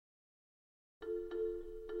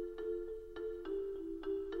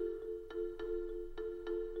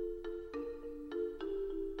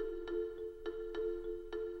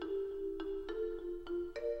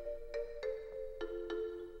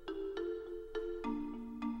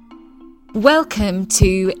Welcome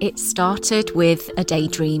to It Started With a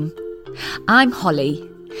Daydream. I'm Holly.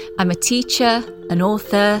 I'm a teacher, an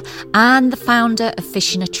author, and the founder of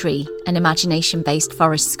Fish in a Tree, an imagination-based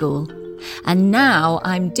forest school. And now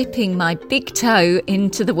I'm dipping my big toe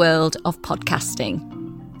into the world of podcasting.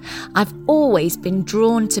 I've always been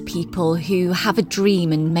drawn to people who have a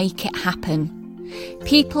dream and make it happen.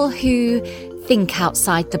 People who think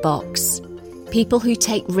outside the box. People who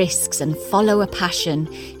take risks and follow a passion,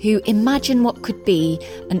 who imagine what could be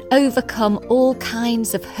and overcome all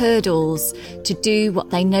kinds of hurdles to do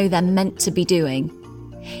what they know they're meant to be doing.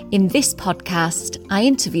 In this podcast, I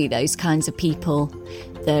interview those kinds of people,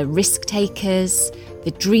 the risk takers,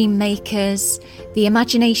 the dream makers, the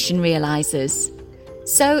imagination realisers.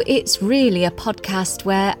 So it's really a podcast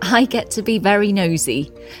where I get to be very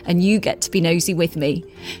nosy and you get to be nosy with me.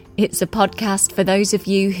 It's a podcast for those of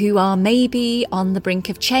you who are maybe on the brink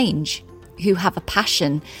of change, who have a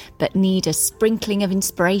passion but need a sprinkling of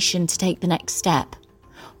inspiration to take the next step.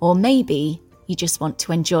 Or maybe you just want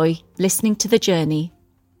to enjoy listening to the journey